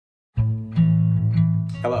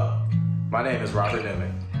Hello, my name is Robert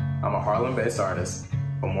Newman. I'm a Harlem-based artist,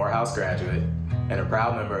 a Morehouse graduate, and a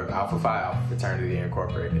proud member of Alpha Phi Alpha Fraternity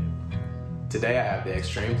Incorporated. Today I have the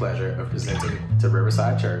extreme pleasure of presenting to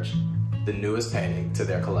Riverside Church the newest painting to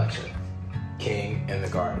their collection, King in the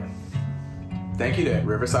Garden. Thank you to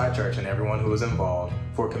Riverside Church and everyone who was involved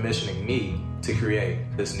for commissioning me to create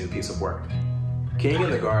this new piece of work. King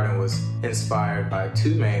in the Garden was inspired by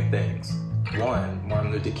two main things. One,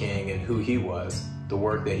 Martin Luther King and who he was, the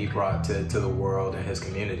work that he brought to the world and his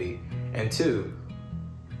community. And two,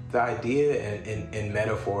 the idea and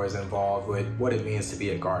metaphors involved with what it means to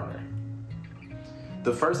be a gardener.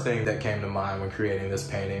 The first thing that came to mind when creating this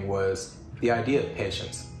painting was the idea of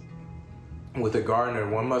patience. With a gardener,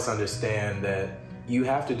 one must understand that you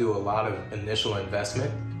have to do a lot of initial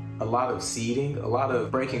investment, a lot of seeding, a lot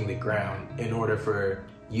of breaking the ground in order for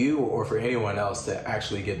you or for anyone else to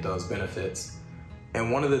actually get those benefits. And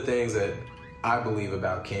one of the things that I believe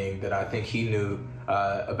about King, that I think he knew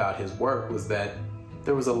about his work, was that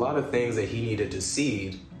there was a lot of things that he needed to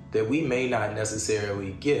seed that we may not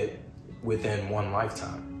necessarily get within one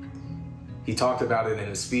lifetime. He talked about it in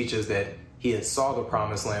his speeches that he had saw the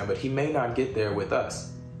promised land, but he may not get there with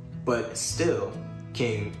us. But still,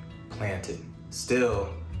 King planted.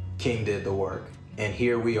 Still, King did the work. And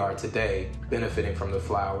here we are today, benefiting from the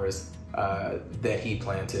flowers that he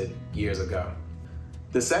planted years ago.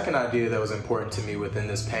 The second idea that was important to me within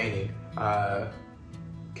this painting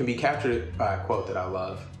can be captured by a quote that I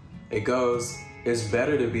love. It goes, "It's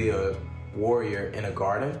better to be a warrior in a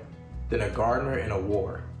garden than a gardener in a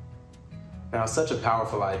war." Now, it's such a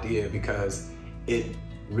powerful idea because it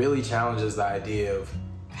really challenges the idea of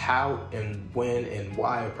how and when and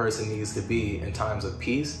why a person needs to be in times of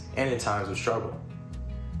peace and in times of struggle.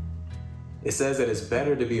 It says that it's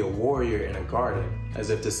better to be a warrior in a garden, as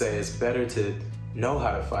if to say it's better to know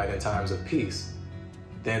how to fight in times of peace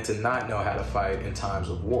than to not know how to fight in times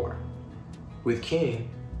of war. With King,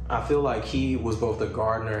 I feel like he was both the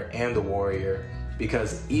gardener and the warrior,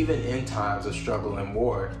 because even in times of struggle and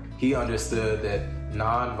war, he understood that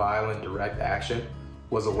non-violent direct action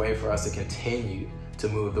was a way for us to continue to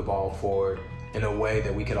move the ball forward in a way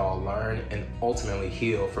that we could all learn and ultimately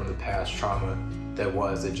heal from the past trauma that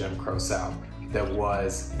was the Jim Crow South, that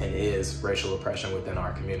was and is racial oppression within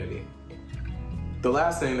our community. The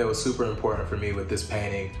last thing that was super important for me with this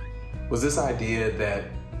painting was this idea that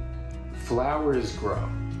flowers grow.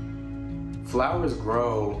 Flowers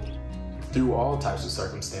grow through all types of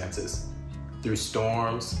circumstances, through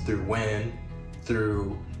storms, through wind,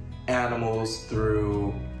 through animals,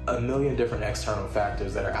 through a million different external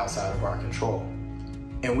factors that are outside of our control.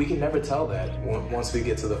 And we can never tell that once we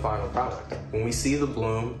get to the final product. When we see the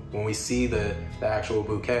bloom, when we see the actual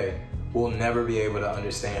bouquet, we'll never be able to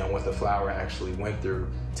understand what the flower actually went through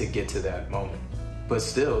to get to that moment. But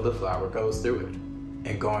still, the flower goes through it.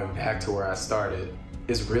 And going back to where I started,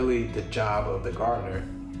 is really the job of the gardener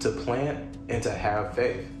to plant and to have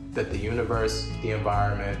faith that the universe, the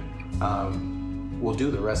environment, will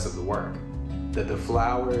do the rest of the work. That the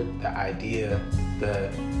flower, the idea,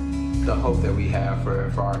 the hope that we have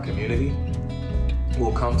for our community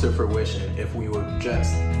will come to fruition if we would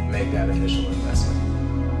just make that initial investment.